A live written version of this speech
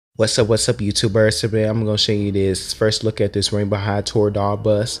What's up, YouTubers? Today I'm gonna show you this first look at this Rainbow High Tour doll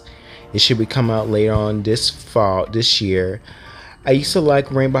bus. It should be coming out later on this year. I used to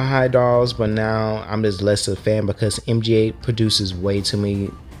like Rainbow High dolls, but now I'm just less of a fan because MGA produces way too many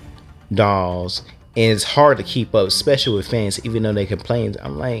dolls, and it's hard to keep up, especially with fans. Even though they complain,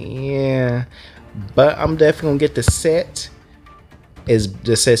 I'm like, yeah, but I'm definitely gonna get the set.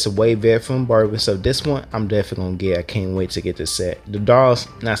 The set's way better from Barbie, so this one I'm definitely gonna get. I can't wait to get the set. The dolls,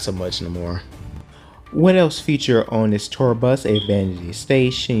 not so much no more. What else feature on this tour bus? A vanity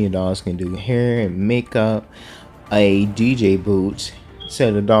station. Your dolls can do hair and makeup. A DJ booth,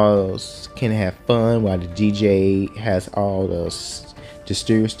 so the dolls can have fun while the DJ has all the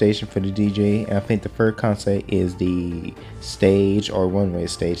stereo station for the DJ. And I think the first concept is the stage or runway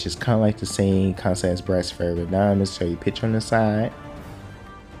stage. It's kind of like the same concept as Brat's Favorite. Now I'm gonna show you a picture on the side.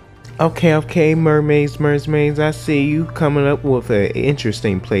 Okay, mermaids, I see you coming up with an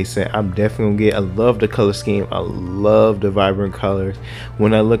interesting playset. I'm definitely gonna get. I love the color scheme. I love the vibrant colors.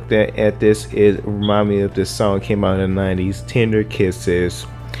 When I looked at this, it reminded me of this song that came out in the 90s, Tender Kisses.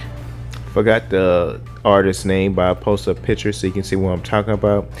 Forgot the artist's name, but I'll post a picture so you can see what I'm talking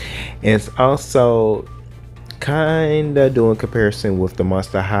about. And it's also kinda doing comparison with the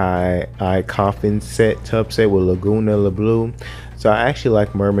Monster High Eye Coffin set, tub set with Laguna La Blue. So I actually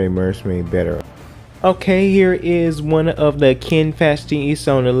like Mermaid better. Okay, here is one of the Ken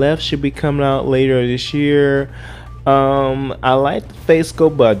Fashionistas on the left. Should be coming out later this year. I like the face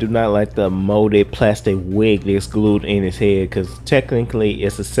sculpt, but I do not like the molded plastic wig that's glued in his head, because technically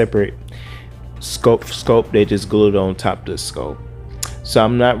it's a separate sculpt they just glued on top of the sculpt. So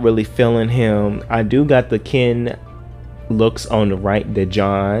I'm not really feeling him. I do got the Ken looks on the right, the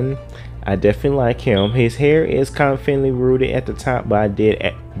John. I definitely like him. His hair is kind of thinly rooted at the top, but I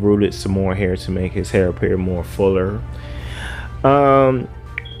did rooted some more hair to make his hair appear more fuller. Mattel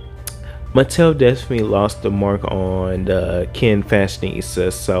definitely lost the mark on the Ken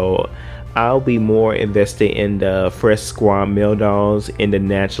Fashionista, so I'll be more invested in the Fresh Squad male dolls and the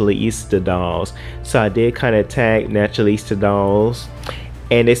Naturalista dolls. So I did kind of tag Naturalista dolls,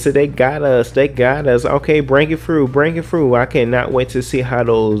 and they said they got us. Okay, bring it through. I cannot wait to see how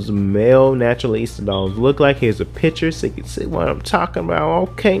those male Naturalista dolls look like. Here's a picture so you can see what I'm talking about.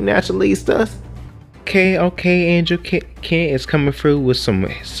 Okay, Naturalistas. Okay, Angel Ken is coming through with some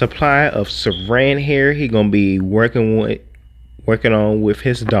supply of saran hair. He gonna be working on with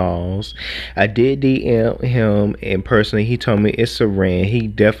his dolls. I did DM him, and personally he told me it's saran. He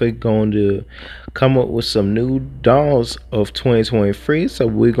definitely going to come up with some new dolls of 2023, so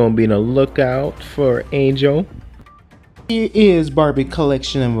we're gonna be on the lookout for Angel. Here is Barbie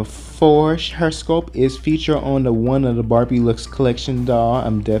collection number 4. Her sculpt is featured on the one of the Barbie Looks collection doll.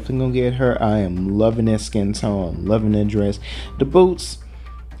 I'm definitely gonna get her. I am loving that skin tone, loving that dress. The boots,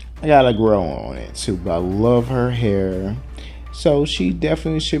 I gotta grow on it too, but I love her hair. So she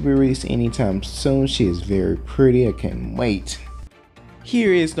definitely should be released anytime soon. She is very pretty. I can't wait.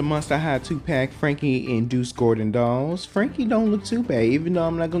 Here is the Monster High 2-pack Frankie and Deuce Gordon dolls. Frankie don't look too bad, even though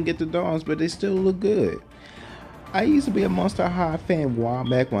I'm not gonna get the dolls, but they still look good. I used to be a Monster High fan a while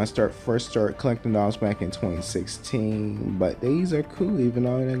back when I first started collecting dolls back in 2016. But these are cool, even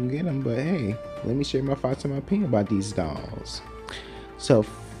though I didn't get them. But hey, let me share my thoughts and my opinion about these dolls. So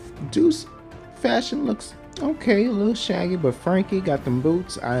Deuce fashion looks okay, a little shaggy, but Frankie got them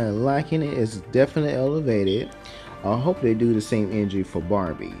boots. I am liking it. It's definitely elevated. I hope they do the same energy for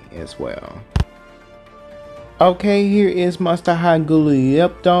Barbie as well. Okay, here is Monster High Ghoulie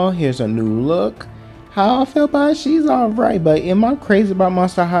Yep doll. Here's a new look. How I feel about it, she's alright, but am I crazy about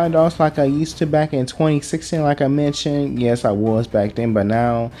Monster High dolls like I used to back in 2016? Like I mentioned, yes, I was back then, but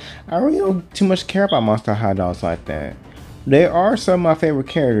now I really don't too much care about Monster High dolls like that. There are some of my favorite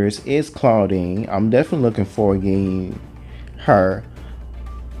characters is Claudine. I'm definitely looking forward to getting her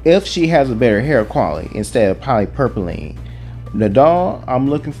if she has a better hair quality instead of polypurpling. The doll I'm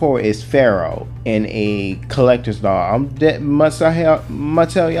looking for is Pharaoh in a collector's doll. Must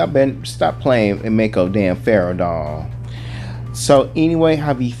tell y'all better stop playing and make a damn Pharaoh doll. So anyway,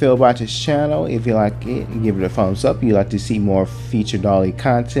 how do you feel about this channel? If you like it, give it a thumbs up. You like to see more featured dolly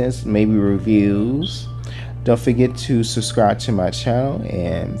contents, maybe reviews. Don't forget to subscribe to my channel,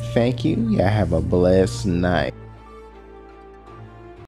 and thank you. Y'all have a blessed night.